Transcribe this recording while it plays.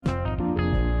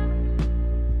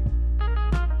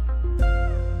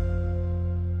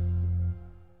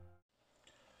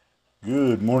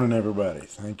Good morning, everybody.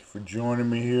 Thank you for joining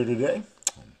me here today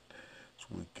as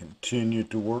we continue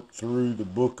to work through the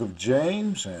book of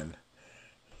James and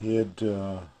head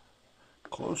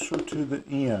closer to the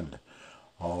end.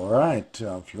 All right,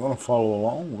 if you want to follow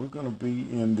along, we're going to be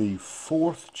in the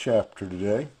 4th chapter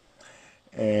today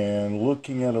and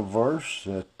looking at a verse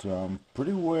that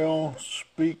pretty well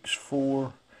speaks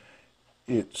for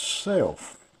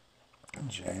itself.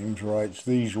 James writes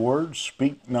these words,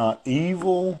 "Speak not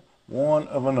evil one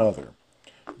of another.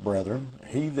 Brethren,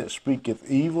 he that speaketh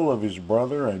evil of his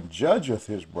brother and judgeth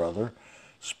his brother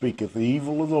speaketh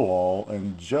evil of the law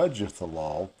and judgeth the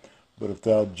law. But if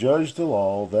thou judge the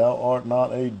law, thou art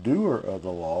not a doer of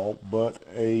the law, but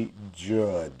a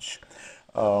judge."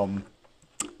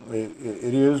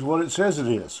 It is what it says it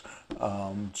is.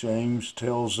 James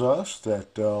tells us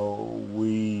that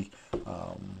we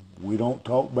don't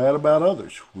talk bad about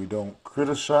others. We don't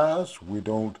criticize. We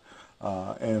don't,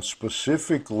 and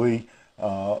specifically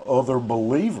other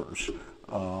believers.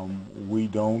 We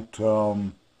don't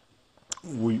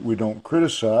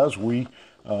criticize. We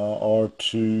are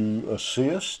to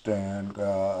assist and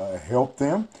help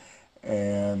them,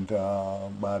 and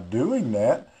by doing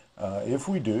that, if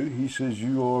we do, he says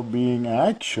you are being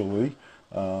actually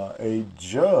a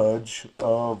judge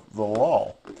of the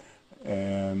law.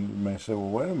 And you may say, well,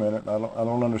 wait a minute, I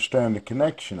don't understand the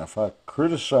connection. If I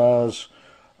criticize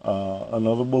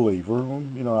another believer,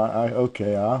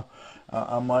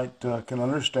 I might can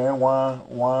understand why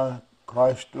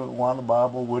the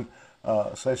Bible would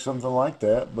say something like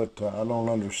that, but I don't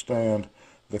understand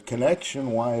the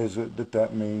connection. Why is it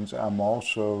that means I'm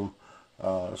also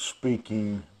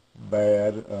speaking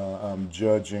bad? I'm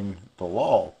judging the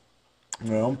law.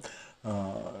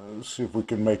 See if we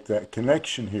can make that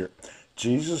connection here.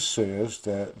 Jesus says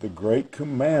that the great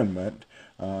commandment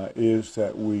is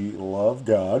that we love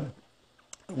God,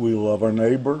 we love our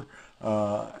neighbor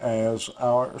as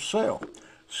ourselves.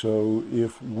 So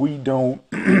if we don't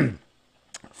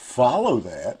follow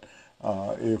that,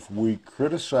 if we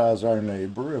criticize our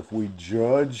neighbor, if we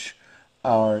judge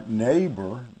our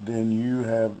neighbor, then you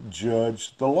have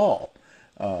judged the law.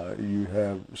 You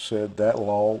have said that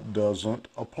law doesn't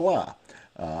apply.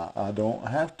 I don't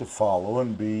have to follow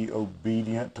and be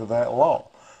obedient to that law.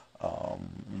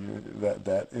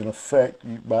 That in effect,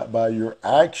 by your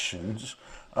actions,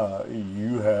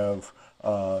 you have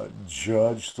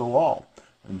judged the law.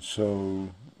 And so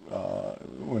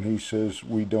when he says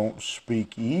we don't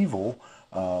speak evil,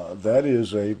 that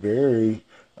is a very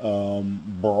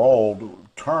broad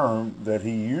term that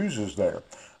he uses there.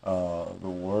 The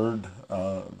word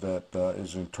that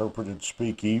is interpreted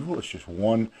speak evil, it's just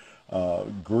one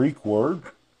Greek word.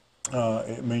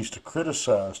 It means to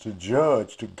criticize, to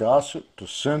judge, to gossip, to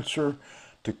censor,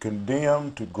 to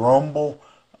condemn, to grumble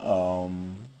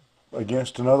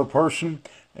against another person.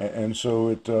 And so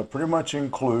it pretty much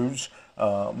includes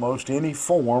most any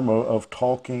form of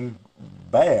talking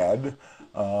bad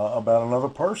about another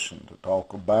person, to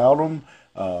talk about them,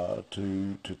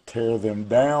 to tear them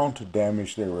down, to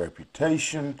damage their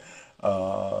reputation,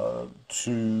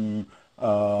 to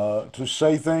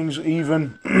say things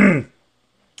even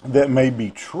that may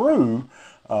be true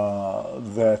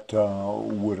that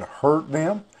would hurt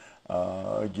them.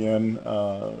 Again,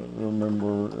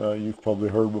 remember, you've probably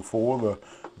heard before,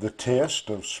 the test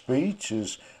of speech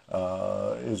is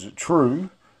it true?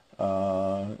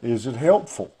 Is it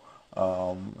helpful?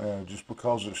 Just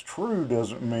because it's true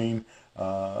doesn't mean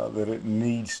that it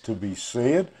needs to be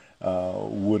said.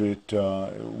 Would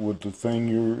the thing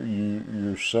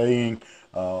you're saying,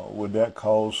 would that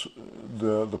cause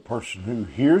the person who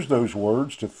hears those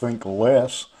words to think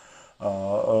less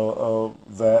of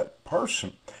that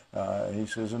person? He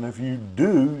says, and if you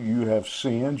do, you have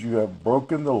sinned, you have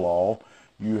broken the law,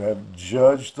 you have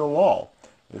judged the law.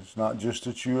 It's not just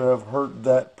that you have hurt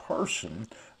that person,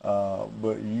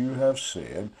 but you have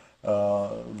said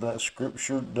that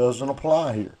scripture doesn't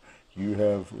apply here. You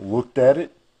have looked at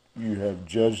it, you have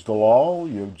judged the law,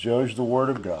 you have judged the Word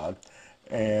of God,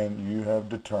 and you have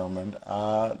determined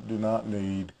I do not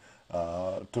need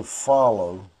to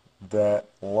follow that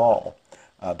law.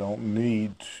 I don't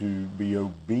need to be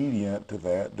obedient to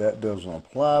that. That doesn't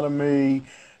apply to me.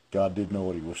 God didn't know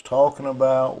what he was talking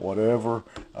about, whatever.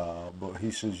 But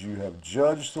he says you have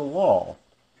judged the law.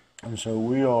 And so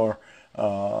we are,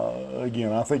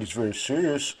 again, I think it's very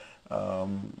serious.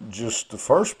 Just the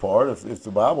first part, if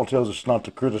the Bible tells us not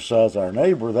to criticize our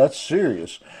neighbor, that's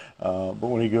serious. But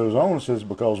when he goes on and says,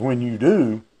 because when you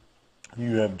do,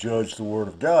 you have judged the Word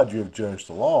of God, you have judged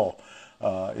the law,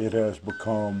 it has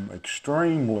become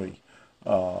extremely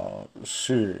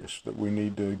serious, that we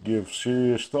need to give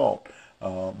serious thought.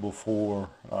 before,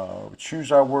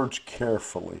 choose our words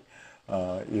carefully,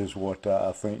 is what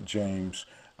I think James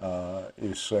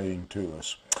is saying to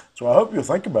us. So I hope you'll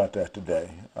think about that today.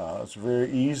 It's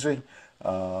very easy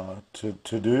to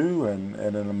do, and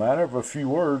in a matter of a few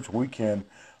words, we can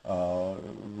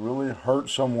really hurt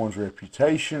someone's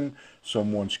reputation,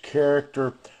 someone's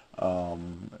character,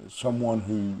 someone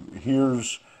who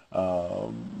hears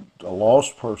a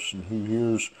lost person who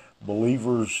hears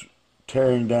believers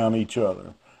tearing down each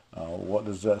other. What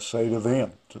does that say to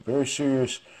them? It's a very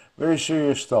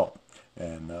serious thought.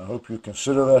 And I hope you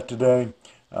consider that today,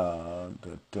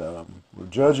 that we're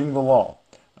judging the law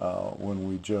when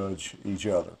we judge each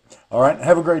other. All right,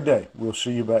 have a great day. We'll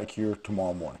see you back here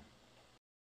tomorrow morning.